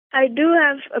I do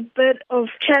have a bit of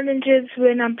challenges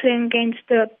when I'm playing against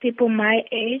the people my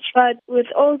age, but with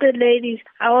all the ladies,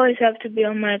 I always have to be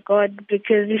on my guard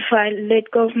because if I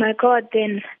let go of my guard,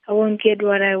 then I won't get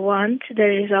what I want, the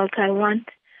result I want.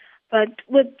 But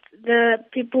with the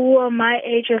people who are my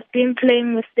age, I've been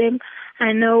playing with them.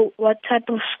 I know what type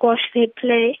of squash they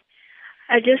play.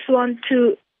 I just want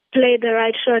to play the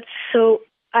right shots so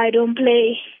I don't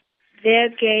play their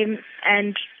game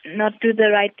and not do the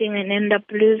right thing and end up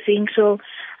losing. So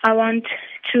I want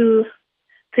to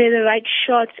play the right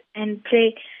shots and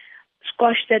play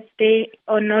squash that they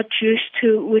are not used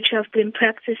to, which I've been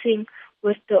practicing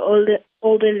with the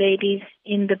older ladies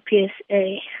in the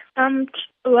PSA.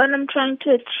 What I'm trying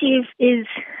to achieve is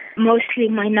mostly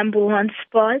my number one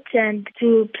spot and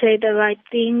to play the right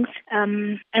things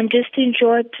and just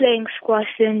enjoy playing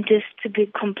squash and just to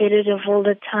be competitive all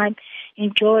the time.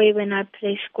 Enjoy when I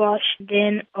play squash,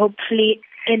 then hopefully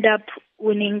end up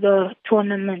winning the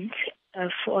tournament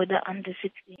for the under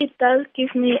 16. It does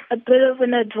give me a bit of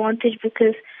an advantage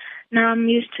because now I'm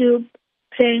used to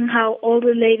playing how all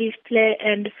the ladies play,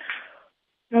 and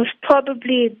most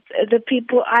probably the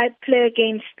people I play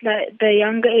against, like the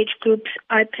younger age groups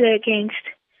I play against,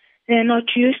 they're not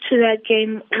used to that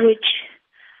game, which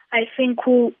I think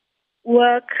will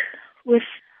work with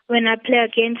when I play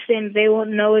against them. They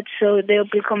won't know it, so they'll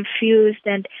be confused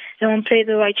and they won't play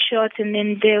the right shot, and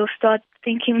then they'll start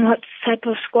thinking what type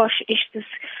of squash is this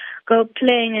girl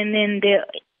playing, and then they'll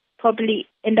probably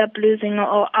end up losing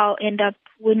or I'll end up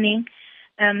winning.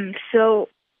 So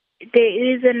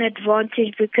there is an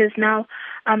advantage because now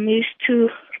I'm used to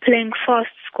playing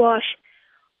fast squash,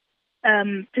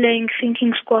 playing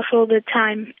thinking squash all the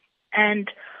time, and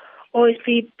always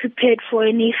be prepared for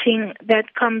anything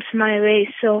that comes my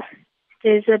way. So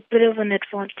there's a bit of an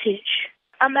advantage.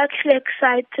 I'm actually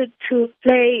excited to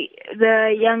play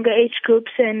the younger age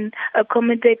groups and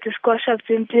accommodate the squash I've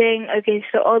been playing against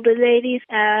the older ladies.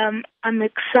 I'm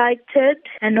excited,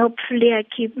 and hopefully I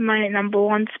keep my number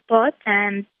one spot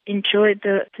and enjoy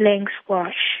the playing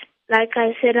squash. Like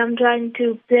I said, I'm trying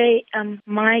to play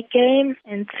my game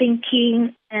and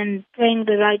thinking and playing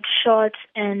the right shots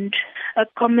and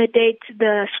accommodate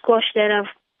the squash that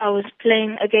I was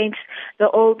playing against the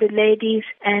older ladies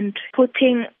and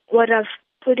putting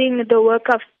the work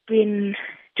I've been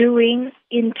doing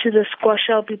into the squash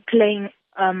I'll be playing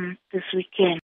this weekend.